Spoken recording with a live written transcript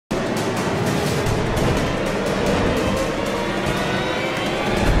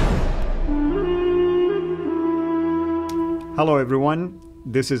Hello everyone,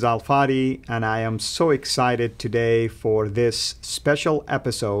 this is Al-Fadi and I am so excited today for this special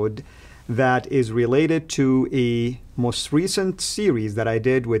episode that is related to a most recent series that I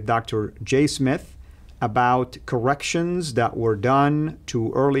did with Dr. J. Smith about corrections that were done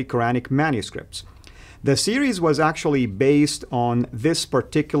to early Quranic manuscripts. The series was actually based on this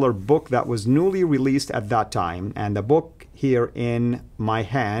particular book that was newly released at that time, and the book here in my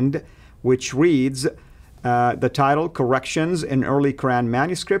hand, which reads the title, Corrections in Early Quran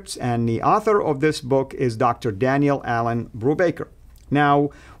Manuscripts, and the author of this book is Dr. Daniel Allen Brubaker. Now,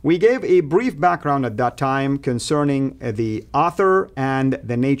 we gave a brief background at that time concerning the author and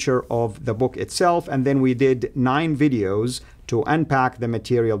the nature of the book itself, and then we did 9 videos to unpack the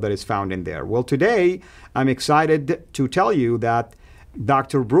material that is found in there. Well, today, I'm excited to tell you that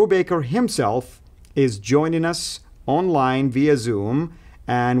Dr. Brubaker himself is joining us online via Zoom,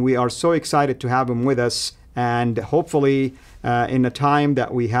 and we are so excited to have him with us. And hopefully, in the time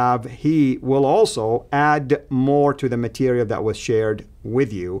that we have, he will also add more to the material that was shared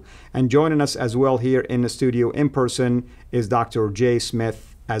with you. And joining us as well here in the studio in person is Dr. J.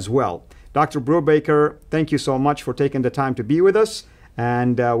 Smith as well. Dr. Brubaker, thank you so much for taking the time to be with us,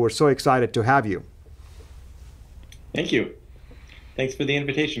 and we're so excited to have you. Thank you. Thanks for the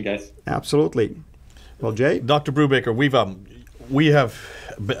invitation, guys. Absolutely. Well, Jay? Dr. Brubaker, we have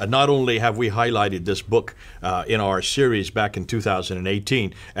not only have we highlighted this book in our series back in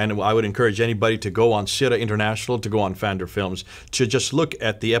 2018, and I would encourage anybody to go on Sira International, to go on Fander Films, to just look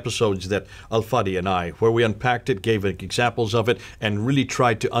at the episodes that Al-Fadi and I, where we unpacked it, gave examples of it, and really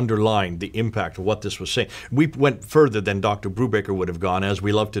tried to underline the impact of what this was saying. We went further than Dr. Brubaker would have gone, as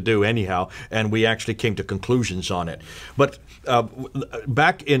we love to do anyhow, and we actually came to conclusions on it. But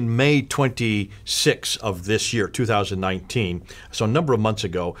back in May 26 of this year, 2019, so a number of months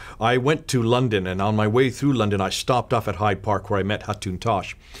ago, I went to London, and on my way through London, I stopped off at Hyde Park where I met Hatun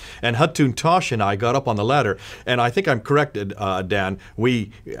Tosh. And Hatun Tosh and I got up on the ladder, and I think I'm corrected, Dan,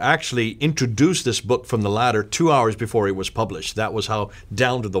 we actually introduced this book from the ladder 2 hours before it was published. That was how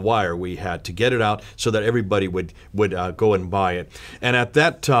down to the wire we had to get it out so that everybody would go and buy it. And at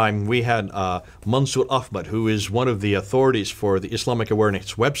that time, we had Mansour Ahmad, who is one of the authorities for the Islamic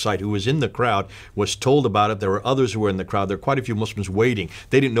Awareness website, who was in the crowd, was told about it. There were others who were in the crowd. There were quite a few Muslims waiting.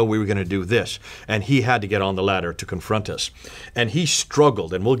 They didn't know we were going to do this. And he had to get on the ladder to confront us. And he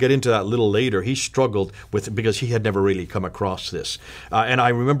struggled, and we'll get into that a little later. He struggled with, because he had never really come across this. And I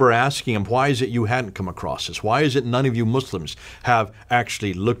remember asking him, why is it you hadn't come across this? Why is it none of you Muslims have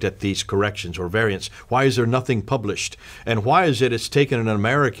actually looked at these corrections or variants? Why is there nothing published? And why is it it's taken an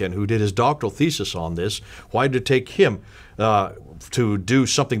American who did his doctoral thesis on this, why did it take him to do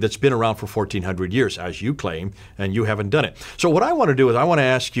something that's been around for 1,400 years, as you claim, and you haven't done it? So what I want to do is I want to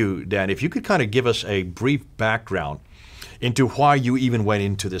ask you, Dan, if you could kind of give us a brief background into why you even went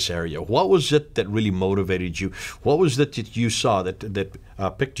into this area. What was it that really motivated you? What was it that you saw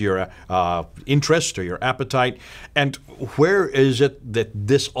that piqued your interest or your appetite? And where is it that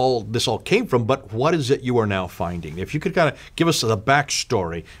this all came from? But what is it you are now finding? If you could kind of give us the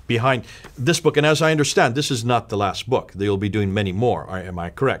backstory behind this book. And as I understand, this is not the last book. You'll be doing many more. Am I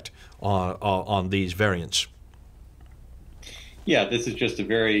correct on these variants? Yeah, this is just a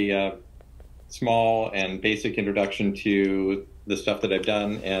very small and basic introduction to the stuff that I've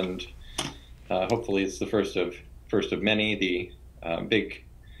done, and hopefully it's the first of many. The big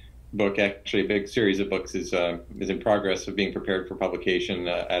book, actually a big series of books, is in progress of being prepared for publication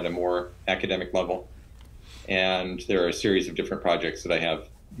at a more academic level. And there are a series of different projects that I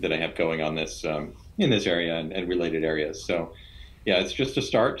have going on this in this area and related areas. So yeah, it's just a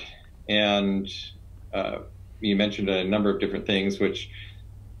start. And you mentioned a number of different things, which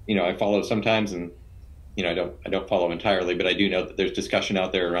I follow sometimes, and I don't follow entirely, but I do know that there's discussion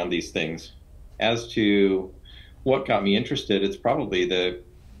out there around these things. As to what got me interested, it's probably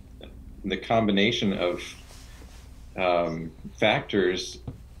the combination of factors.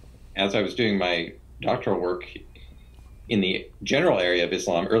 As I was doing my doctoral work in the general area of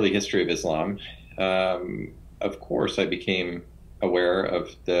Islam, early history of Islam, of course I became aware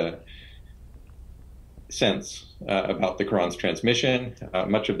of the sense about the Quran's transmission.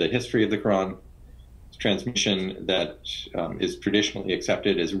 Much of the history of the Quran transmission that is traditionally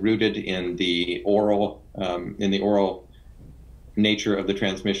accepted is rooted in the oral nature of the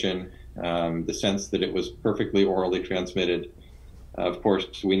transmission, the sense that it was perfectly orally transmitted. Of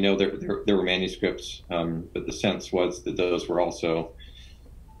course, we know there were manuscripts, but the sense was that those were also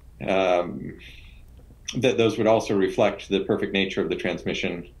those would also reflect the perfect nature of the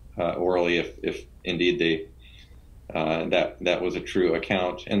transmission orally, if indeed that was a true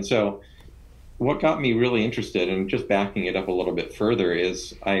account. And so what got me really interested, and just backing it up a little bit further,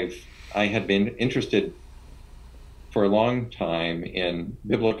 is I had been interested for a long time in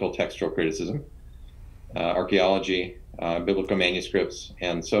biblical textual criticism, archaeology, biblical manuscripts,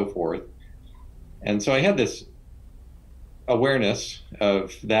 and so forth. And so I had this awareness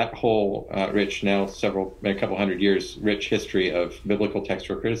of that whole rich, now a couple hundred years, rich history of biblical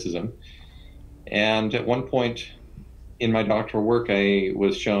textual criticism. And at one point in my doctoral work, I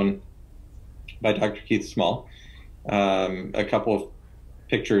was shown by Dr. Keith Small a couple of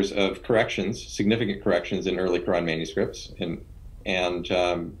pictures of corrections, significant corrections in early Quran manuscripts, and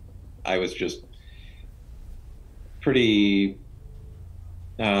I was just pretty,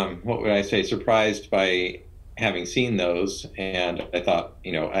 what would I say, surprised by having seen those. And I thought,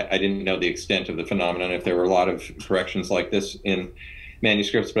 I didn't know the extent of the phenomenon, if there were a lot of corrections like this in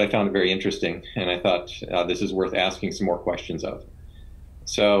manuscripts, but I found it very interesting, and I thought this is worth asking some more questions of.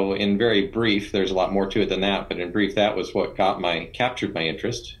 So in very brief, there's a lot more to it than that, but in brief, that was what captured my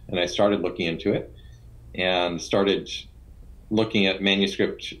interest, and I started looking into it and started looking at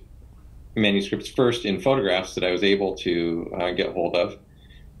manuscripts first in photographs that I was able to get hold of.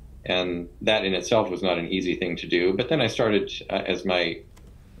 And that in itself was not an easy thing to do. But then I started, as my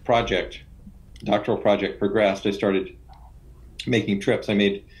doctoral project progressed, I started making trips. I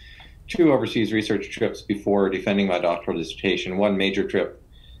made 2 overseas research trips before defending my doctoral dissertation. One major trip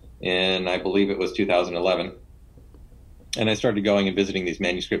in, I believe it was 2011. And I started going and visiting these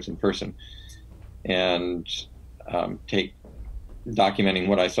manuscripts in person and documenting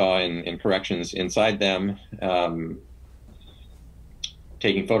what I saw in corrections inside them,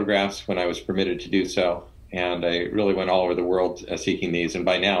 taking photographs when I was permitted to do so. And I really went all over the world seeking these. And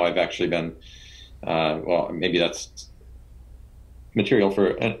by now I've actually been, well, maybe that's material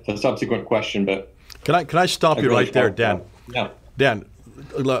for a subsequent question, but can I stop you right there, Dan? Yeah. Dan,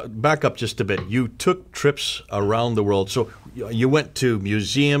 back up just a bit. You took trips around the world. So you went to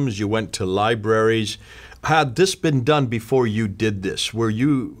museums, you went to libraries. Had this been done before you did this?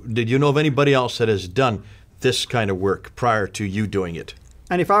 Did you know of anybody else that has done this kind of work prior to you doing it?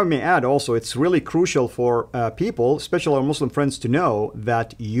 And if I may add also, it's really crucial for people, especially our Muslim friends, to know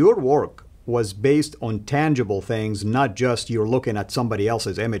that your work was based on tangible things, not just you're looking at somebody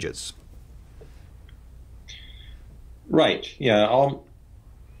else's images. Right. Yeah.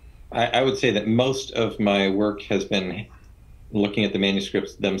 I would say that most of my work has been looking at the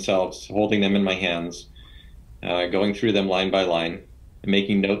manuscripts themselves, holding them in my hands, going through them line by line,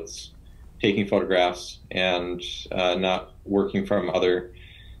 making notes, taking photographs, and not working from other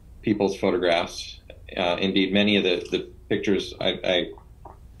people's photographs. Indeed, many of the pictures, I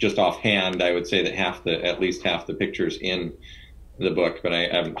just offhand, I would say that at least half the pictures in the book, but I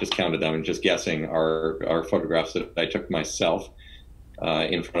haven't just counted them and just guessing, are photographs that I took myself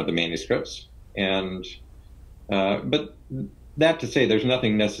in front of the manuscripts. And but that to say, there's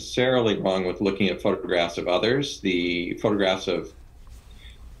nothing necessarily wrong with looking at photographs of others. The photographs of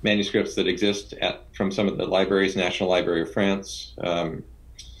manuscripts that exist from some of the libraries, National Library of France,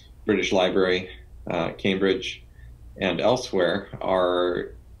 British Library, Cambridge, and elsewhere,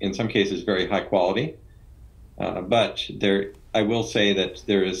 are in some cases very high quality. But I will say that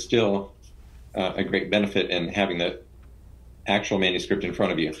there is still a great benefit in having the actual manuscript in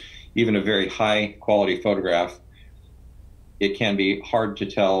front of you. Even a very high quality photograph, it can be hard to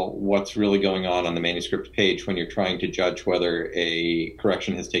tell what's really going on the manuscript page when you're trying to judge whether a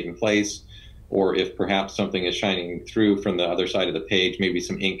correction has taken place, or if perhaps something is shining through from the other side of the page, maybe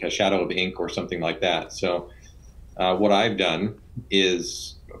some ink, a shadow of ink or something like that. So what I've done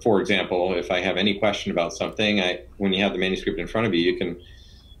is, for example, if I have any question about something, when you have the manuscript in front of you, you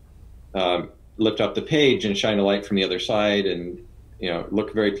can lift up the page and shine a light from the other side, and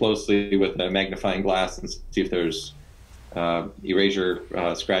look very closely with a magnifying glass and see if there's erasure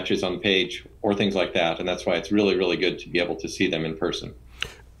scratches on the page or things like that. And that's why it's really, really good to be able to see them in person.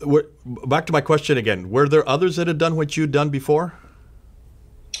 Back to my question again. Were there others that had done what you'd done before?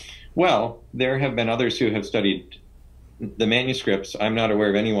 Well, there have been others who have studied the manuscripts. I'm not aware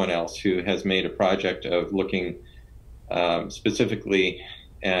of anyone else who has made a project of looking specifically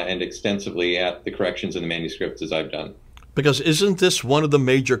and extensively at the corrections in the manuscripts as I've done. Because isn't this one of the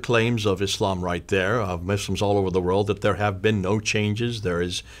major claims of Islam right there, of Muslims all over the world, that there have been no changes? There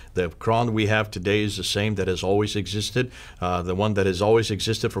is the Quran we have today is the same that has always existed. The one that has always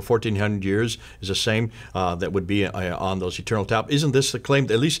existed for 1,400 years is the same that would be on those eternal tablets. Isn't this the claim?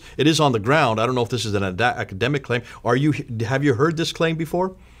 At least it is on the ground. I don't know if this is an academic claim. Have you heard this claim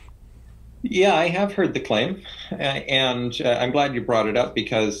before? Yeah, I have heard the claim, and I'm glad you brought it up,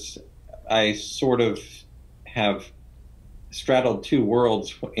 because I sort of have straddled two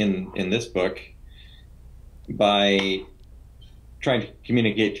worlds in this book. by trying to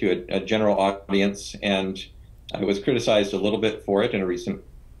communicate to a general audience, and I was criticized a little bit for it in a recent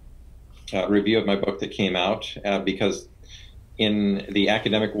review of my book that came out, because in the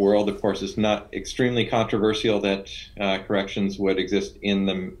academic world, of course, it's not extremely controversial that corrections would exist in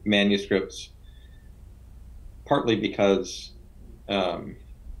the manuscripts, partly because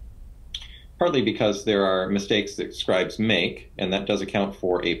there are mistakes that scribes make, and that does account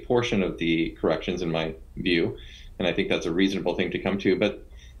for a portion of the corrections in my view, and I think that's a reasonable thing to come to. But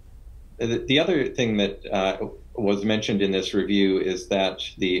the other thing that was mentioned in this review is that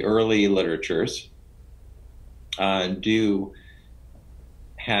the early literatures do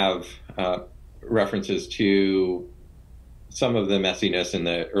have references to some of the messiness in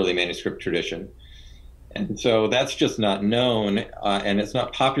the early manuscript tradition. And so that's just not known, and it's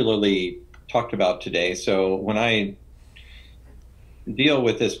not popularly talked about today. So when I deal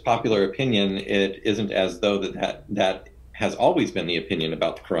with this popular opinion, it isn't as though that has always been the opinion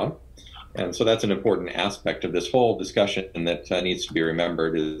about the Quran. And so that's an important aspect of this whole discussion that needs to be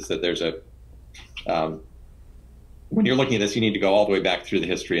remembered, is that there's a when you're looking at this, you need to go all the way back through the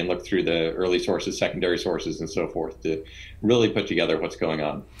history and look through the early sources, secondary sources, and so forth to really put together what's going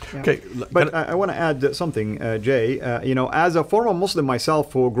on. Yeah. Okay, but I want to add something, Jay. As a former Muslim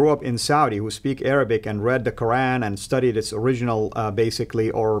myself who grew up in Saudi, who speak Arabic and read the Quran and studied its original,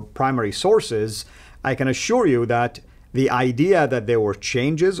 basically, or primary sources, I can assure you that the idea that there were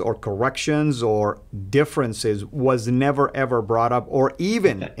changes or corrections or differences was never ever brought up or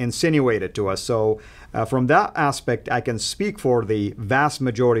even insinuated to us. So from that aspect, I can speak for the vast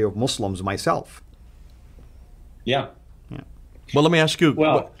majority of Muslims myself. Yeah. Well, let me ask you,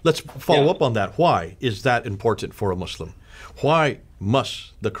 let's follow yeah. up on that. Why is that important for a Muslim? Why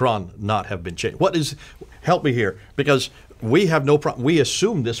must the Quran not have been changed? Help me here, because we have no problem. We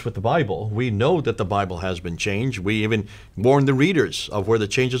assume this with the Bible. We know that the Bible has been changed. We even warn the readers of where the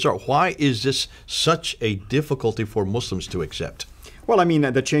changes are. Why is this such a difficulty for Muslims to accept? Well, I mean,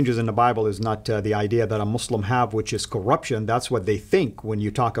 the changes in the Bible is not the idea that a Muslim have, which is corruption. That's what they think when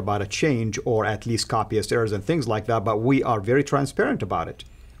you talk about a change, or at least copyist errors and things like that. But we are very transparent about it.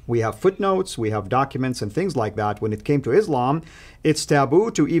 We have footnotes, we have documents and things like that. When it came to Islam, it's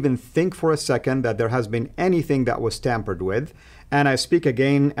taboo to even think for a second that there has been anything that was tampered with. And I speak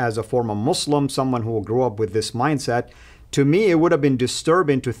again as a former Muslim, someone who grew up with this mindset. To me, it would have been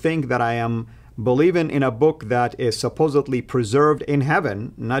disturbing to think that I am believing in a book that is supposedly preserved in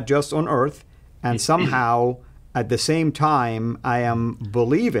heaven, not just on earth, and somehow at the same time I am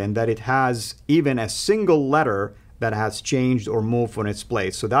believing that it has even a single letter that has changed or moved from its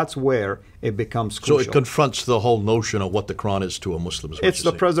place. So that's where it becomes crucial. So it confronts the whole notion of what the Quran is to a Muslim. It's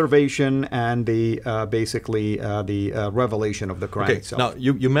the preservation and the basically the revelation of the Quran itself. Now,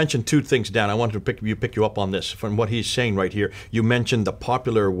 you mentioned two things, Dan. I wanted to pick you up on this from what he's saying right here. You mentioned the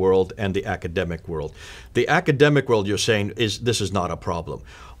popular world and the academic world. The academic world, you're saying, this is not a problem.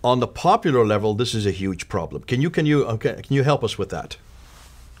 On the popular level, this is a huge problem. Can you help us with that?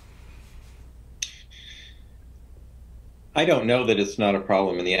 I don't know that it's not a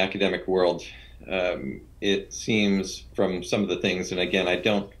problem in the academic world. It seems from some of the things, and again, I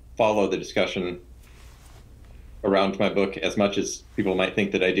don't follow the discussion around my book as much as people might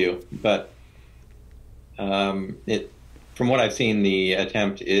think that I do, but from what I've seen, the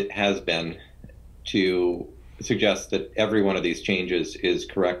attempt it has been to suggest that every one of these changes is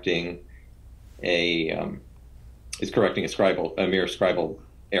correcting a mere scribal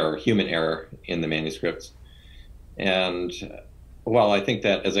error, human error in the manuscripts. And while I think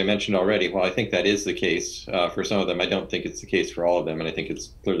that, as I mentioned already, while I think that is the case for some of them, I don't think it's the case for all of them, and I think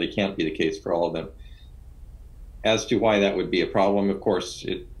it's clearly can't be the case for all of them. As to why that would be a problem, of course,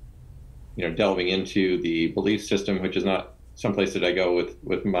 delving into the belief system, which is not someplace that I go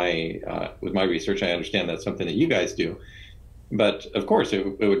with my research. I understand that's something that you guys do, but of course,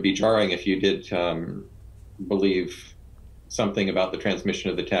 it would be jarring if you did believe something about the transmission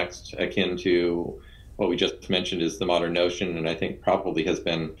of the text akin to what we just mentioned is the modern notion, and I think probably has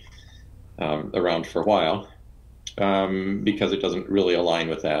been around for a while, because it doesn't really align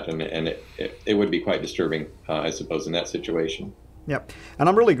with that, and it would be quite disturbing, I suppose, in that situation. Yep. And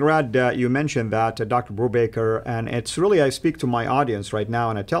I'm really glad you mentioned that, Dr. Brubaker, and it's really, I speak to my audience right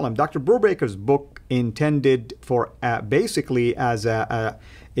now and I tell them Dr. Brubaker's book intended for basically as a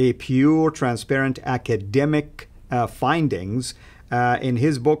pure, transparent academic findings. In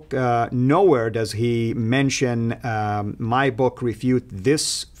his book, nowhere does he mention my book refute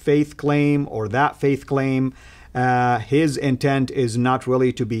this faith claim or that faith claim. His intent is not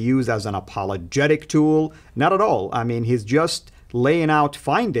really to be used as an apologetic tool. Not at all. I mean, he's just laying out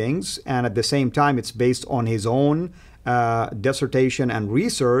findings, and at the same time, it's based on his own dissertation and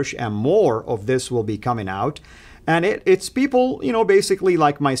research, and more of this will be coming out. And it's people, basically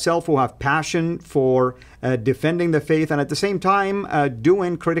like myself who have passion for defending the faith and at the same time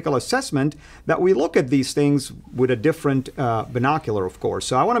doing critical assessment, that we look at these things with a different binocular, of course.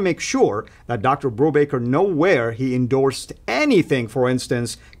 So I want to make sure that Dr. Brubaker nowhere he endorsed anything, for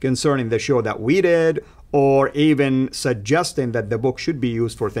instance, concerning the show that we did, or even suggesting that the book should be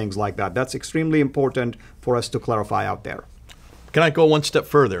used for things like that. That's extremely important for us to clarify out there. Can I go one step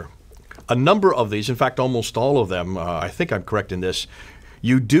further? A number of these, in fact, almost all of them, I think I'm correct in this,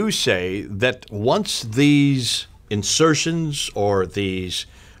 you do say that once these insertions or these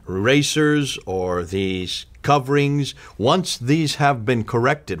erasers or these coverings, once these have been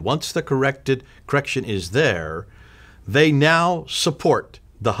corrected, once the correction is there, they now support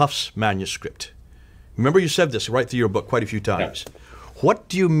the Huff's manuscript. Remember, you said this right through your book quite a few times. Yeah. What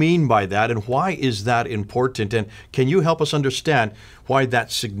do you mean by that, and why is that important? And can you help us understand why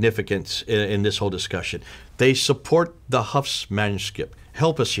that's significant in this whole discussion? They support the Huff's manuscript.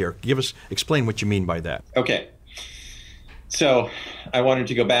 Help us here. Explain what you mean by that. Okay. So I wanted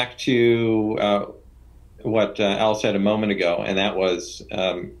to go back to what Al said a moment ago, and that was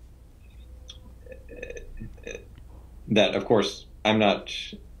that, of course, I'm not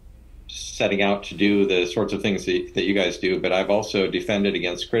setting out to do the sorts of things that you guys do, but I've also defended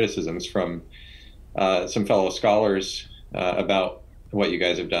against criticisms from some fellow scholars about what you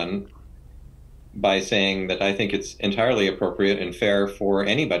guys have done by saying that I think it's entirely appropriate and fair for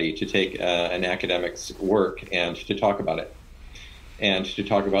anybody to take an academic's work and to talk about it, and to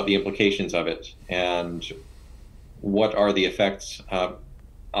talk about the implications of it, and what are the effects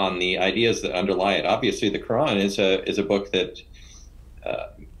on the ideas that underlie it. Obviously, the Quran is a book that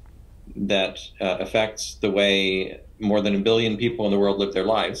affects the way more than 1 billion people in the world live their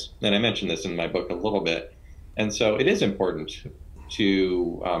lives. And I mentioned this in my book a little bit. And so it is important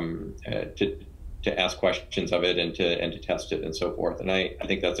to ask questions of it and to test it and so forth. And I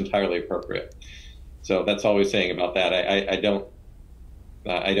think that's entirely appropriate. So that's all I was saying about that. I don't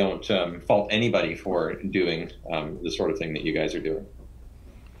fault anybody for doing the sort of thing that you guys are doing.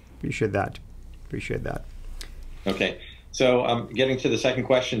 Appreciate that. Okay. So getting to the second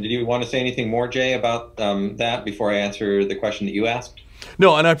question, did you want to say anything more, Jay, about that before I answer the question that you asked?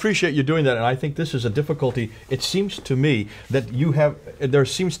 No, and I appreciate you doing that, and I think this is a difficulty. It seems to me that there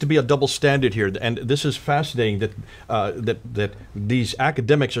seems to be a double standard here, and this is fascinating that these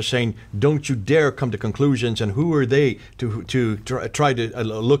academics are saying, don't you dare come to conclusions, and who are they to try to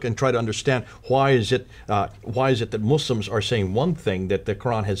look and try to understand why is it that Muslims are saying one thing, that the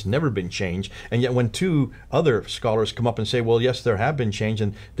Quran has never been changed, and yet when two other scholars come up and say, well, yes, there have been changed,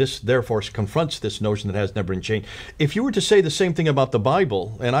 and this therefore confronts this notion that has never been changed. If you were to say the same thing about the Bible,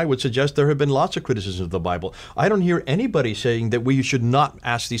 and I would suggest there have been lots of criticisms of the Bible, I don't hear anybody saying that we should not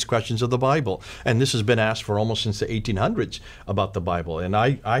ask these questions of the Bible. And this has been asked for almost since the 1800s about the Bible. And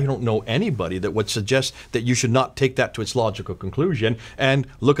I don't know anybody that would suggest that you should not take that to its logical conclusion and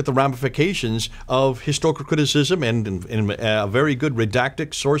look at the ramifications of historical criticism and a very good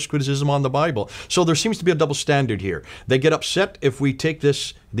redacted source criticism on the Bible. So there seems to be a double standard here. They get upset if we take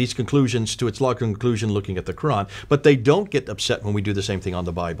these conclusions to its logical conclusion looking at the Quran, but they don't get upset when we do the same thing on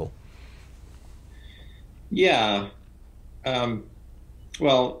the Bible. Yeah.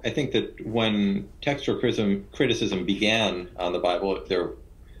 Well, I think that when textual criticism began on the Bible, there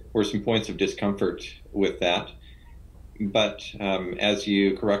were some points of discomfort with that. But as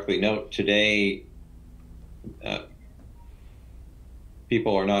you correctly note, today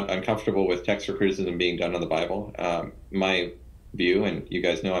people are not uncomfortable with textual criticism being done on the Bible. My view, and you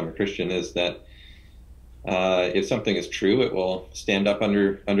guys know I'm a Christian, is that if something is true, it will stand up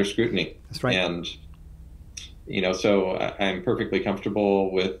under scrutiny. That's right. And so I'm perfectly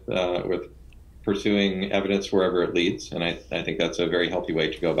comfortable with pursuing evidence wherever it leads, and I think that's a very healthy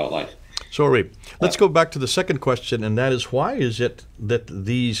way to go about life. So, Ari, let's go back to the second question, and that is, why is it that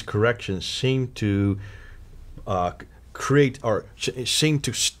these corrections seem to create or seem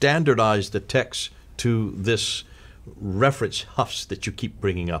to standardize the text to this reference Huffs that you keep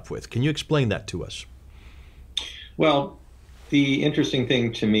bringing up with? Can you explain that to us? Well, the interesting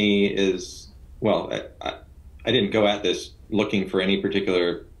thing to me is, well, I didn't go at this looking for any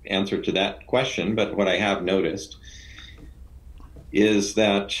particular answer to that question, but what I have noticed is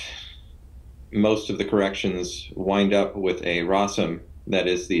that most of the corrections wind up with a rasam, that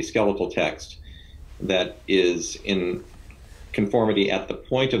is the skeletal text, that is in conformity at the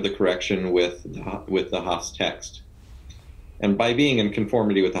point of the correction with the Huff's text. And by being in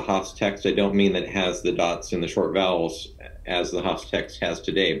conformity with the Huff's text, I don't mean that it has the dots and the short vowels as the Hafs text has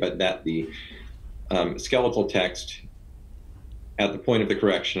today, but that the skeletal text at the point of the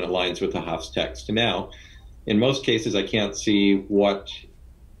correction aligns with the Hafs text. Now, in most cases, I can't see what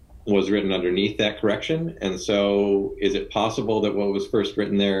was written underneath that correction, and so is it possible that what was first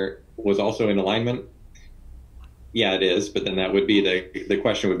written there was also in alignment? Yeah, it is, but then that would be the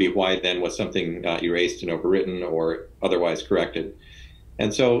question would be, why then was something erased and overwritten or otherwise corrected?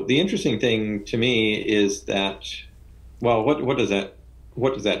 And so the interesting thing to me is that, well, what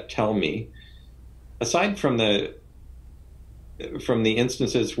does that tell me? Aside from the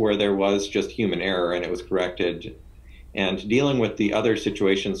instances where there was just human error and it was corrected, and dealing with the other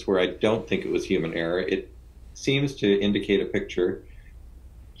situations where I don't think it was human error, it seems to indicate a picture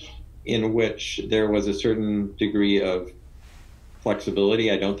in which there was a certain degree of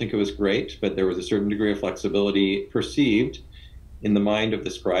flexibility. I don't think it was great, but there was a certain degree of flexibility perceived in the mind of the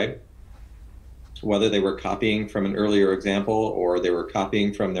scribe, whether they were copying from an earlier example or they were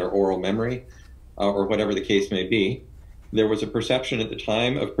copying from their oral memory, or whatever the case may be. There was a perception at the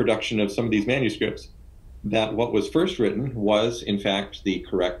time of production of some of these manuscripts that what was first written was, in fact, the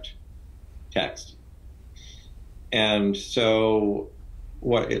correct text. And so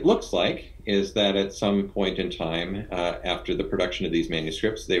what it looks like is that at some point in time, after the production of these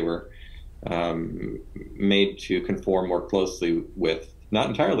manuscripts, they were made to conform more closely with, not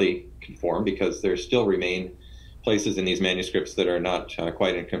entirely conform, because there still remain places in these manuscripts that are not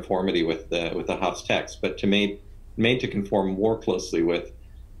quite in conformity with the Hafs text, but made to conform more closely with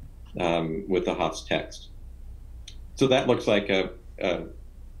the Hafs text. So that looks like a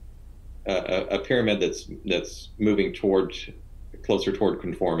pyramid that's moving closer toward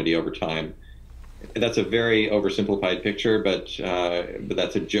conformity over time. That's a very oversimplified picture, but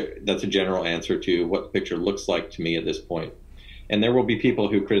that's a general answer to what the picture looks like to me at this point. And there will be people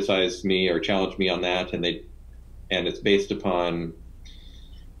who criticize me or challenge me on that, and it's based upon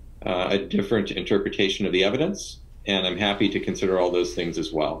a different interpretation of the evidence. And I'm happy to consider all those things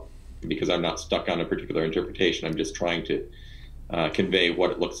as well, because I'm not stuck on a particular interpretation. I'm just trying to convey what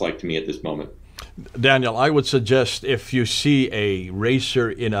it looks like to me at this moment. Daniel, I would suggest if you see a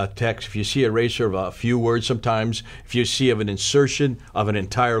eraser in a text, if you see a eraser of a few words sometimes, if you see of an insertion of an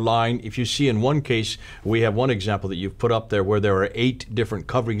entire line, if you see in one case, we have one example that you've put up there where there are 8 different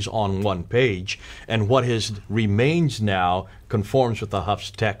coverings on one page, and what remains now conforms with the Hafs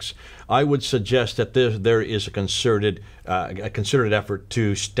text. I would suggest that there is a concerted effort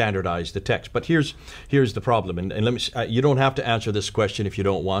to standardize the text. But here's the problem, and let me. You don't have to answer this question if you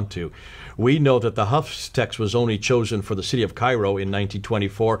don't want to. We know that the Hafs text was only chosen for the city of Cairo in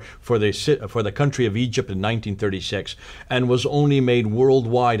 1924, for the country of Egypt in 1936, and was only made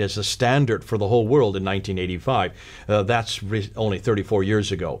worldwide as a standard for the whole world in 1985. That's only 34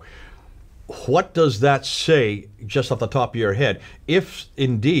 years ago. What does that say, just off the top of your head, if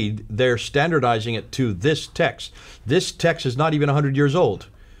indeed they're standardizing it to this text? This text is not even 100 years old.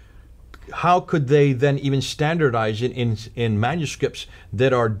 How could they then even standardize it in manuscripts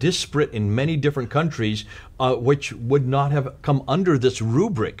that are disparate in many different countries, which would not have come under this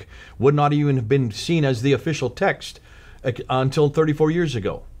rubric, would not even have been seen as the official text until 34 years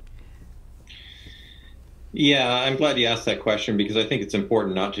ago? Yeah, I'm glad you asked that question, because I think it's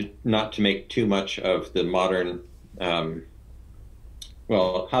important not to make too much of the modern.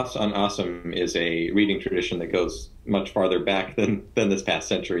 Well, Hafs on Asim is a reading tradition that goes much farther back than this past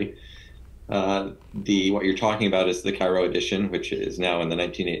century. What you're talking about is the Cairo edition, which is now in the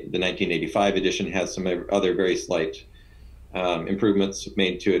 1985 edition, has some other very slight improvements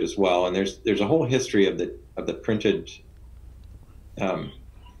made to it as well. And there's a whole history of the printed.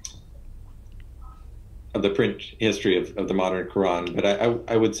 Of the print history of the modern Quran, but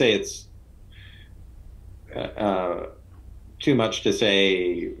I would say it's too much to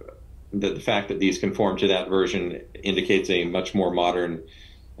say that the fact that these conform to that version indicates a much more modern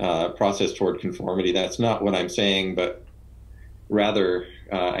process toward conformity. That's not what I'm saying, but rather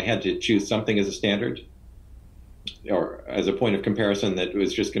I had to choose something as a standard or as a point of comparison that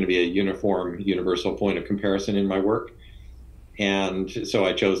was just going to be a uniform, universal point of comparison in my work. And so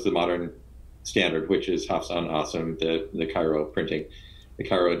I chose the modern standard, which is Hafs on Asim, the Cairo printing, the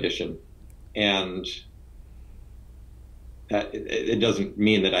Cairo edition. And it doesn't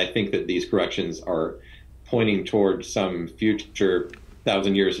mean that I think that these corrections are pointing toward some future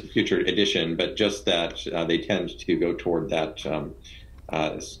 1,000 years future edition, but just that they tend to go toward that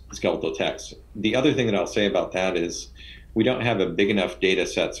skeletal text. The other thing that I'll say about that is we don't have a big enough data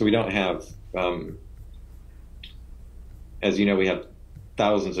set, so we don't have, as you know, we have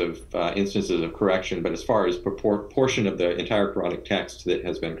thousands of instances of correction, but as far as proportion of the entire Quranic text that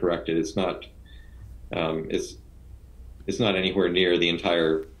has been corrected, it's not, it's not anywhere near the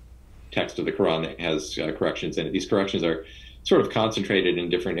entire text of the Quran that has corrections in it. These corrections are sort of concentrated in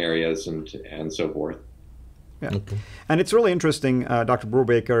different areas and so forth. Yeah. Okay. And it's really interesting, Dr.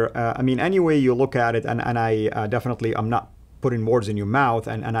 Brubaker. I mean, any way you look at it, and I definitely, I'm not putting words in your mouth,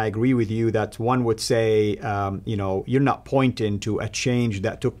 and I agree with you that one would say, you know, you're not pointing to a change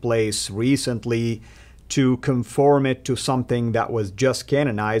that took place recently to conform it to something that was just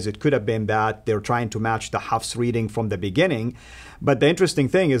canonized. It could have been that they're trying to match the Hafs reading from the beginning. But the interesting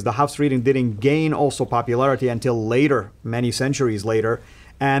thing is the Hafs reading didn't gain also popularity until later, many centuries later.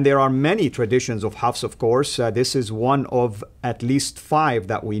 And there are many traditions of Hafs, of course. This is one of at least 5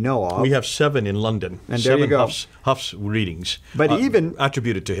 that we know of. We have 7 in London. And 7 there you go. Hafs readings. But even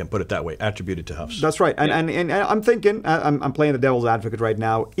attributed to him, put it that way, attributed to Hafs. That's right. And I'm thinking, I'm playing the devil's advocate right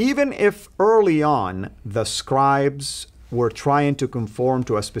now, even if early on the scribes were trying to conform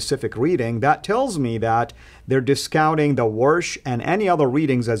to a specific reading, that tells me that they're discounting the Warsh and any other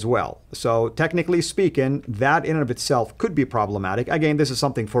readings as well. So technically speaking, that in and of itself could be problematic. Again, this is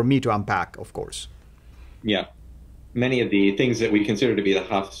something for me to unpack, of course. Yeah. Many of the things that we consider to be the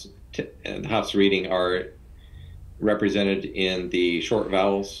Hafs reading are represented in the short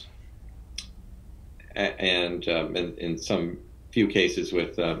vowels and in some few cases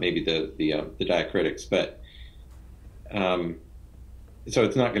with maybe the diacritics, but so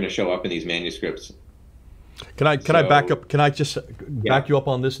it's not going to show up in these manuscripts. Can I back up? Can I just back you up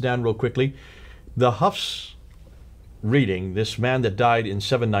on this, Dan, real quickly? The Hafs reading, this man that died in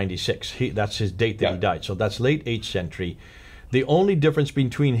 796, that's his date that he died. So that's late 8th century. The only difference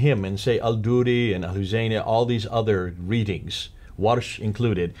between him and, say, Al-Duri and Al-Huzayni, all these other readings, Warsh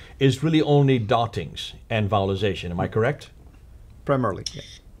included, is really only dottings and vowelization. Am I correct? Primarily, yeah.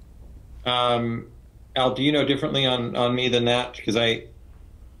 Al, do you know differently on me than that? Because I,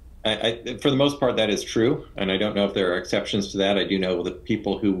 for the most part, that is true, and I don't know if there are exceptions to that. I do know the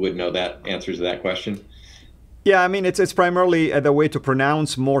people who would know that answer to that question. Yeah, I mean, it's primarily the way to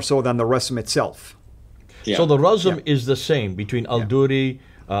pronounce more so than the rasm itself. Yeah. So the rasm is the same between Al-Duri,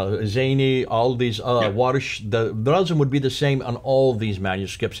 Zaini, all these Warsh. The rasm would be the same on all these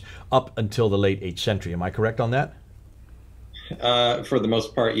manuscripts up until the late 8th century. Am I correct on that? For the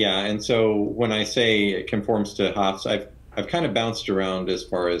most part, yeah. And so when I say it conforms to Hafs, I've kind of bounced around as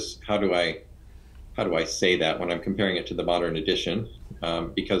far as how do I say that when I'm comparing it to the modern edition,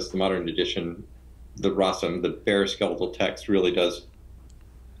 because the modern edition, the Rasam, the bare skeletal text, really does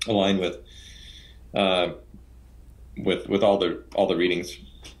align with all the readings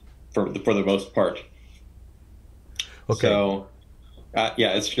for the most part. Okay. So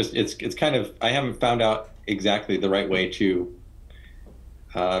yeah, it's kind of, I haven't found out exactly the right way to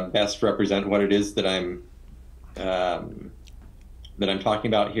best represent what it is that I'm talking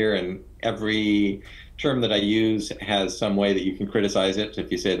about here, and every term that I use has some way that you can criticize it.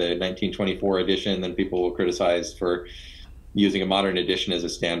 If you say the 1924 edition, then people will criticize for using a modern edition as a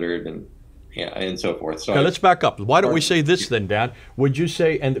standard, and so forth. So okay, let's back up. Why don't we say this then, Dan? Would you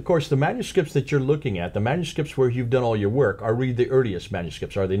say, and of course the manuscripts that you're looking at, the manuscripts where you've done all your work, are really the earliest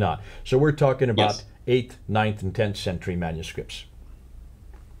manuscripts, are they not? So we're talking about 8th, 9th, and 10th century manuscripts.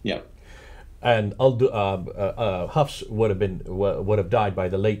 Yeah. And Hafs would have died by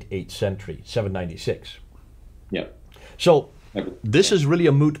the late 8th century, 796. Yeah. So this is really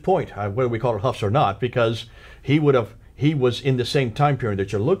a moot point, whether we call it Hafs or not, because he was in the same time period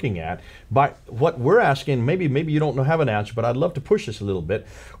that you're looking at. But what we're asking, maybe you don't have an answer, but I'd love to push this a little bit.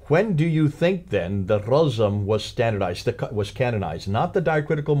 When do you think then the Razm was standardized, was canonized? Not the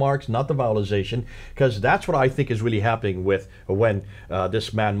diacritical marks, not the vowelization, because that's what I think is really happening with when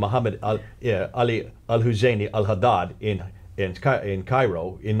this man Muhammad Ali al-Huzayni al-Haddad in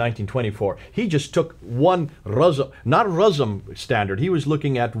Cairo in 1924, he just took one Razm, not Razm standard. He was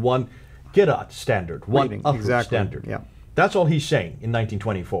looking at one Qiraat standard, one upper standard. Yeah. That's all he's saying in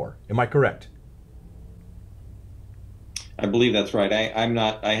 1924. Am I correct? I believe that's right.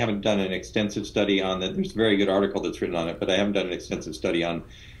 I haven't done an extensive study on that. There's a very good article that's written on it, but I haven't done an extensive study on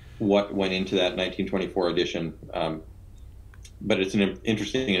what went into that 1924 edition. But it's an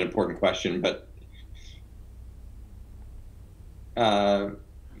interesting and important question. But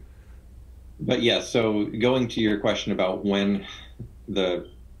yeah, so going to your question about when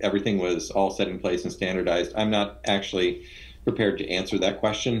everything was all set in place and standardized, I'm not actually prepared to answer that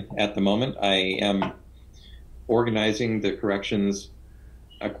question at the moment. I am organizing the corrections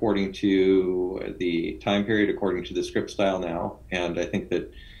according to the time period, according to the script style now, and I think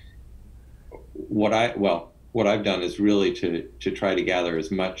that what I've done is really to try to gather as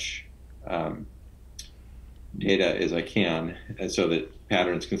much data as I can, and so that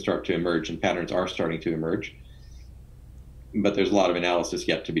patterns can start to emerge, and patterns are starting to emerge. but there's a lot of analysis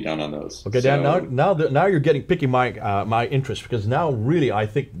yet to be done on those. Okay, Dan. Now you're picking my interest, because now really I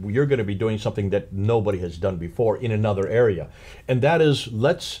think you're going to be doing something that nobody has done before in another area, and that is,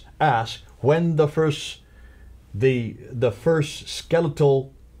 let's ask when the first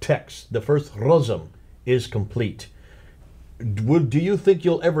skeletal text, the first rasm, is complete. Do you think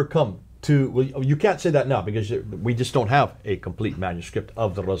you'll ever come to? Well, you can't say that now because we just don't have a complete manuscript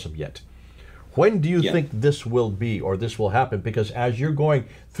of the rasm yet. When do you think this will be, or this will happen? Because as you're going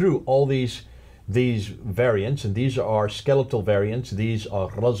through all these variants, and these are skeletal variants, these are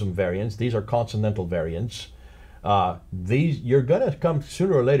rasm variants, these are consonantal variants, you're going to come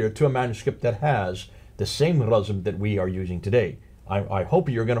sooner or later to a manuscript that has the same rasm that we are using today. I hope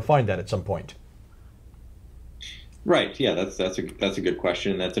you're going to find that at some point. Right. Yeah, that's a good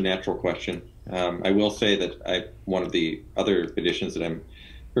question. That's a natural question. I will say that one of the other editions that I'm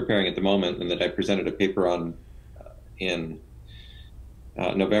preparing at the moment, and that I presented a paper on in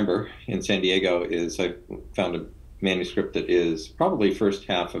November in San Diego, is I found a manuscript that is probably first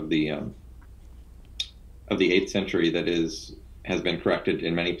half of the 8th century that has been corrected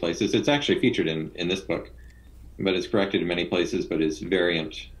in many places. It's actually featured in this book, but it's corrected in many places, but is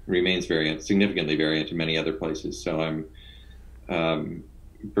remains variant, significantly variant in many other places. So I'm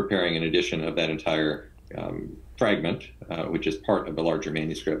preparing an edition of that entire fragment, which is part of a larger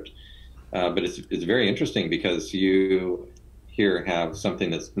manuscript. But it's very interesting because you here have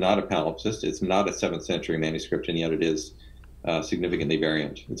something that's not a palimpsest, it's not a 7th century manuscript, and yet it is significantly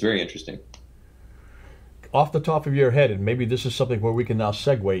variant. It's very interesting. Off the top of your head, and maybe this is something where we can now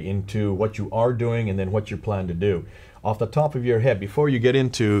segue into what you are doing and then what you plan to do. Off the top of your head, before you get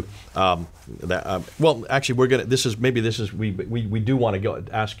into that, well, actually, we do want to go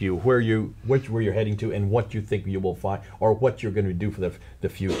ask you where you're heading to and what you think you will find, or what you're going to do for the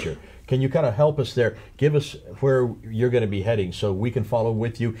future. Can you kind of help us there? Give us where you're going to be heading so we can follow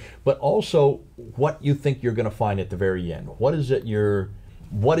with you, but also what you think you're going to find at the very end. What is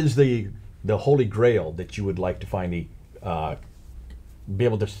the holy grail that you would like to finally be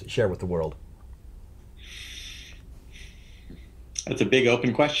able to share with the world? That's a big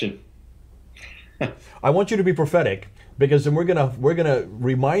open question. I want you to be prophetic, because then we're gonna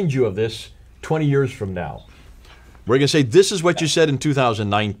remind you of this 20 years from now. We're gonna say, this is what you said in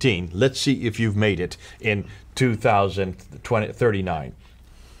 2019. Let's see if you've made it in 2039.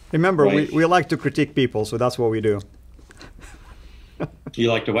 Remember, Right. we like to critique people, so that's what we do. You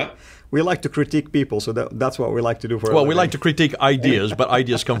like to what? We like to critique people, so that's what we like to do for. Well, we like to critique ideas, but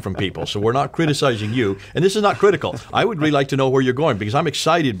ideas come from people, so we're not criticizing you. And this is not critical. I would really like to know where you're going, because I'm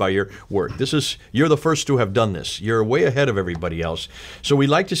excited by your work. You're the first to have done this. You're way ahead of everybody else. So we'd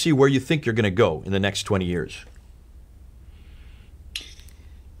like to see where you think you're going to go in the next 20 years.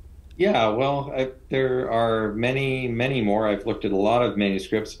 Yeah, well, there are many, many more. I've looked at a lot of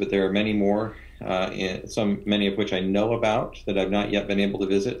manuscripts, but there are many more. Many of which I know about that I've not yet been able to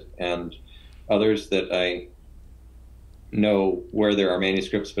visit, and others that I know where there are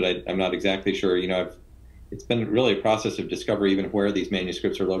manuscripts, but I'm not exactly sure. It's been really a process of discovery even where these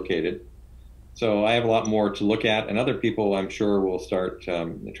manuscripts are located. So I have a lot more to look at, and other people I'm sure will start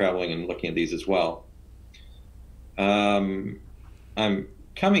traveling and looking at these as well. I'm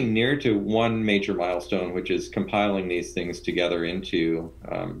coming near to one major milestone, which is compiling these things together into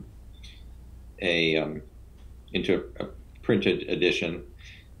a printed edition,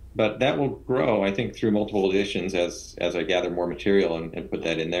 but that will grow, I think, through multiple editions as I gather more material and put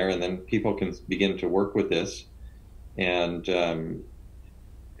that in there, and then people can begin to work with this and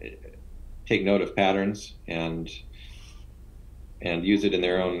take note of patterns and use it in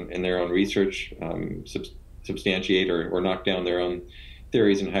their own research, substantiate or knock down their own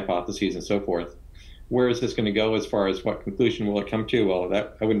theories and hypotheses and so forth. Where is this going to go as far as what conclusion will it come to? Well,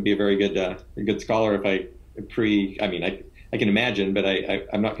 I wouldn't be a very good scholar if I can imagine, but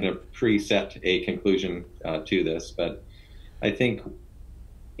I'm not going to preset a conclusion to this. But I think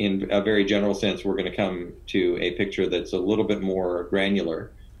in a very general sense, we're going to come to a picture that's a little bit more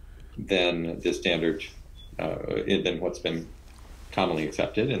granular than the standard, than what's been commonly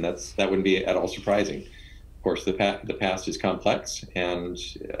accepted. And that wouldn't be at all surprising. Of course, the past is complex, and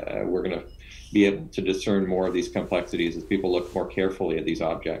we're going to be able to discern more of these complexities as people look more carefully at these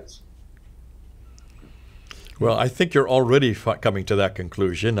objects. Well, I think you're already coming to that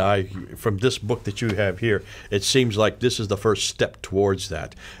conclusion. From this book that you have here, it seems like this is the first step towards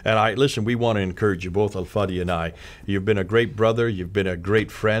that. And listen, we want to encourage you both, Al-Fadi and I. You've been a great brother. You've been a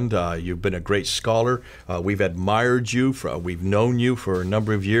great friend. You've been a great scholar. We've admired you. We've known you for a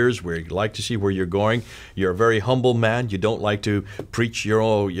number of years. We like to see where you're going. You're a very humble man. You don't like to preach your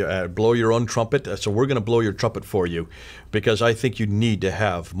own, blow your own trumpet. So we're going to blow your trumpet for you, because I think you need to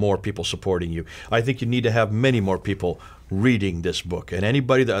have more people supporting you. I think you need to have many more people reading this book. And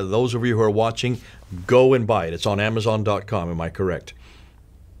anybody, those of you who are watching, go and buy it. It's on Amazon.com. Am I correct?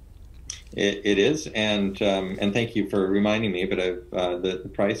 It is, and thank you for reminding me. But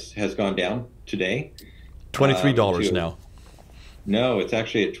the price has gone down today. $23 now. No, it's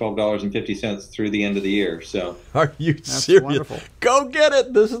actually at $12.50 through the end of the year. So are you That's serious? wonderful. Go get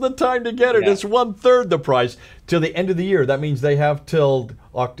it. This is the time to get it. Yeah. It's 1/3 the price till the end of the year. That means they have till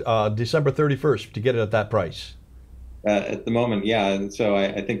December 31st to get it at that price. At the moment, yeah. And so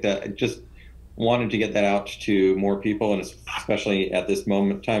I think that I just wanted to get that out to more people, and especially at this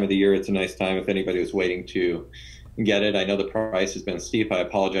time of the year, it's a nice time if anybody was waiting to get it. I know the price has been steep. I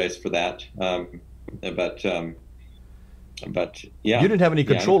apologize for that. But yeah. You didn't have any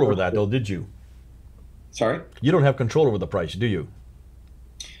control over that, though, did you? Sorry? You don't have control over the price, do you?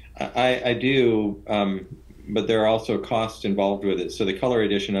 I do, but there are also costs involved with it. So the color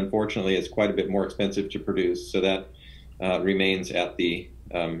edition, unfortunately, is quite a bit more expensive to produce. So that remains at the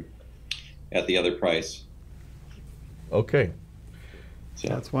other price. Okay. So.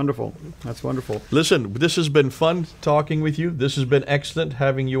 That's wonderful. That's wonderful. Listen, this has been fun talking with you. This has been excellent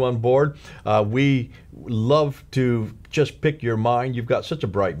having you on board. We love to just pick your mind. You've got such a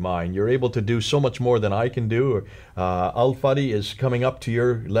bright mind. You're able to do so much more than I can do. Al-Fadi is coming up to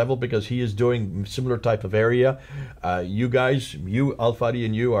your level because he is doing similar type of area. You guys, Al-Fadi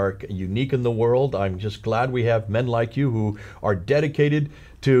and you are unique in the world. I'm just glad we have men like you who are dedicated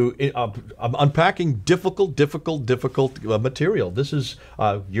to unpacking difficult material. This is,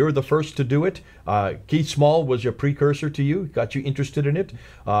 you're the first to do it. Keith Small was your precursor to you, got you interested in it.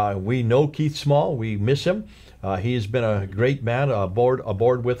 We know Keith Small, we miss him. He has been a great man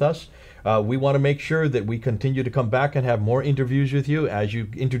aboard with us. We want to make sure that we continue to come back and have more interviews with you as you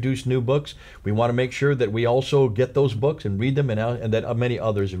introduce new books. We want to make sure that we also get those books and read them, and that many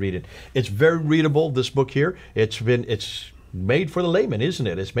others read it. It's very readable, this book here. It's made for the layman, isn't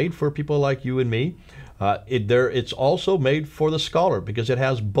it? It's made for people like you and me. It's also made for the scholar because it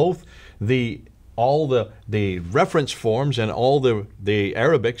has both all the reference forms and all the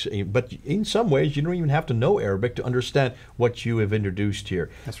Arabics, but in some ways you don't even have to know Arabic to understand what you have introduced here.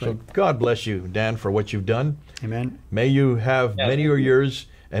 That's right. So God bless you, Dan, for what you've done. Amen. May you have many are yours,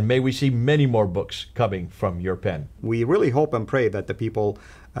 and may we see many more books coming from your pen. We really hope and pray that the people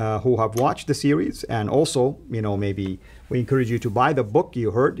who have watched the series, and also, maybe we encourage you to buy the book.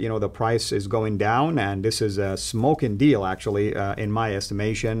 You heard, the price is going down, and this is a smoking deal, actually, in my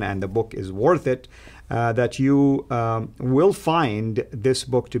estimation, and the book is worth it. That you will find this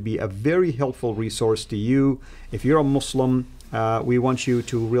book to be a very helpful resource to you. If you're a Muslim, we want you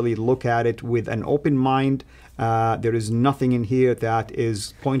to really look at it with an open mind. There is nothing in here that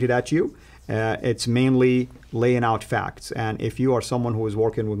is pointed at you. It's mainly laying out facts. And if you are someone who is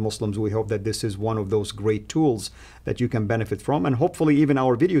working with Muslims, we hope that this is one of those great tools that you can benefit from. And hopefully even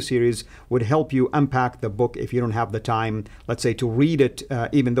our video series would help you unpack the book if you don't have the time, let's say, to read it,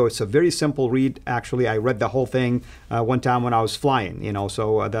 even though it's a very simple read. Actually, I read the whole thing one time when I was flying,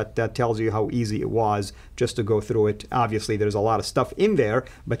 so that tells you how easy it was just to go through it. Obviously, there's a lot of stuff in there,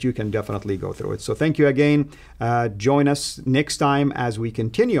 but you can definitely go through it. So thank you again. Join us next time as we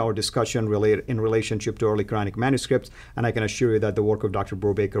continue our discussion in relationship to early Quranic manuscripts. And I can assure you that the work of Dr.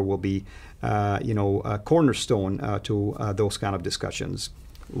 Brubaker will be, a cornerstone to those kind of discussions.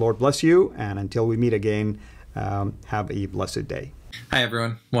 Lord bless you, and until we meet again, have a blessed day. Hi,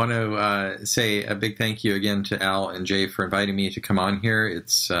 everyone. Want to say a big thank you again to Al and Jay for inviting me to come on here.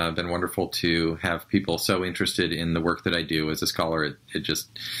 It's been wonderful to have people so interested in the work that I do as a scholar.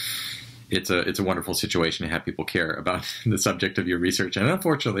 It's a wonderful situation to have people care about the subject of your research. And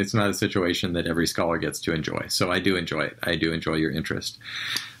unfortunately, it's not a situation that every scholar gets to enjoy. So I do enjoy it. I do enjoy your interest.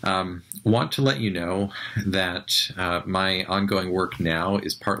 Want to let you know that my ongoing work now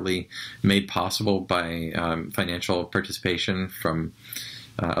is partly made possible by financial participation from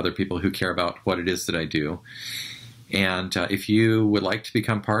other people who care about what it is that I do. And if you would like to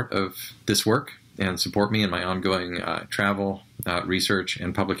become part of this work and support me in my ongoing travel, research,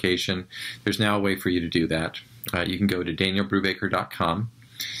 and publication, there's now a way for you to do that. You can go to danielbrubaker.com,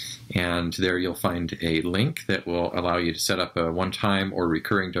 and there you'll find a link that will allow you to set up a one-time or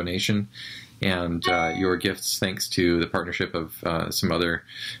recurring donation. And your gifts, thanks to the partnership of some other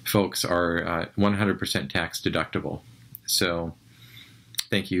folks, are 100% tax deductible. So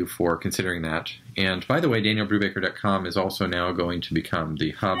thank you for considering that. And by the way, DanielBrubaker.com is also now going to become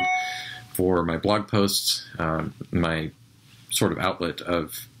the hub for my blog posts, my sort of outlet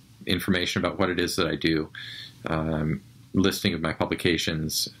of information about what it is that I do, listing of my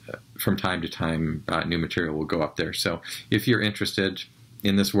publications. From time to time, new material will go up there. So if you're interested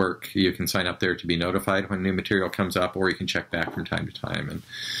in this work, you can sign up there to be notified when new material comes up, or you can check back from time to time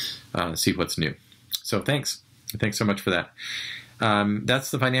and see what's new. So thanks so much for that.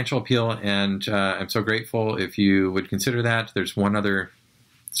 That's the financial appeal, and I'm so grateful if you would consider that. There's one other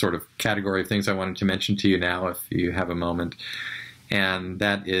sort of category of things I wanted to mention to you now, if you have a moment, and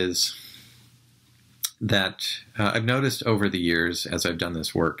that is that I've noticed over the years as I've done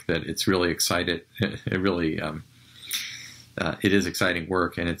this work that it's really excited. It really it is exciting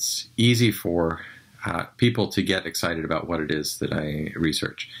work, and it's easy for people to get excited about what it is that I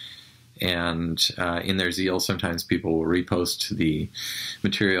research. And in their zeal, sometimes people will repost the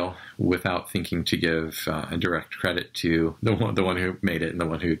material without thinking to give a direct credit to the one who made it and the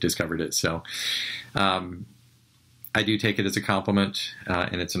one who discovered it. So I do take it as a compliment,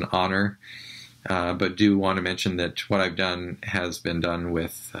 and it's an honor. But do want to mention that what I've done has been done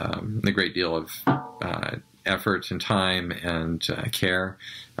with a great deal of effort and time and care,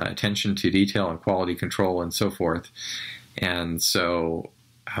 attention to detail and quality control and so forth. And so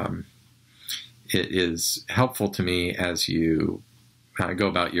it is helpful to me as you go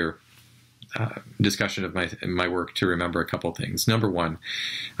about your discussion of my work to remember a couple things. Number one,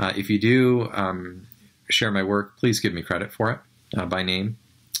 if you do share my work, please give me credit for it by name.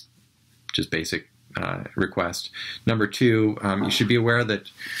 Just basic request. Number two, you should be aware that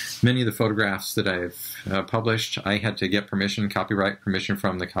many of the photographs that I've published, I had to get permission, copyright permission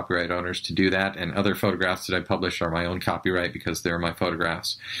from the copyright owners to do that, and other photographs that I publish are my own copyright because they're my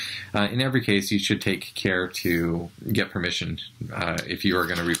photographs. In every case, you should take care to get permission if you are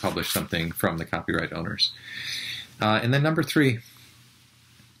going to republish something from the copyright owners. And then number three,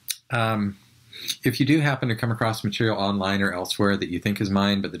 if you do happen to come across material online or elsewhere that you think is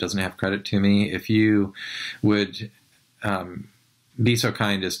mine but that doesn't have credit to me, if you would be so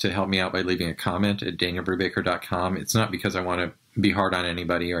kind as to help me out by leaving a comment at danielbrubaker.com. It's not because I want to be hard on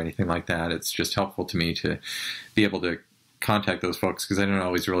anybody or anything like that. It's just helpful to me to be able to contact those folks because I don't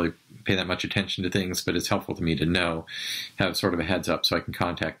always really pay that much attention to things, but it's helpful to me to know, have sort of a heads up so I can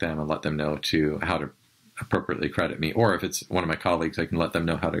contact them and let them know how to appropriately credit me. Or if it's one of my colleagues, I can let them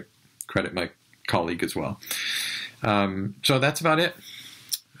know how to credit my colleague as well. So that's about it.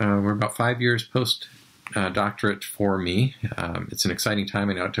 We're about 5 years post doctorate for me. It's an exciting time.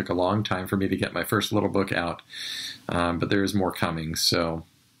 I know it took a long time for me to get my first little book out, but there is more coming. So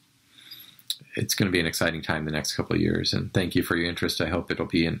it's going to be an exciting time the next couple of years. And thank you for your interest. I hope it'll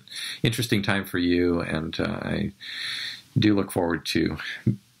be an interesting time for you. And I do look forward to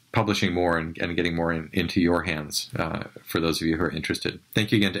publishing more and getting more into your hands for those of you who are interested.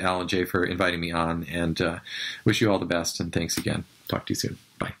 Thank you again to Al and Jay for inviting me on, and wish you all the best, and thanks again. Talk to you soon.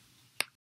 Bye.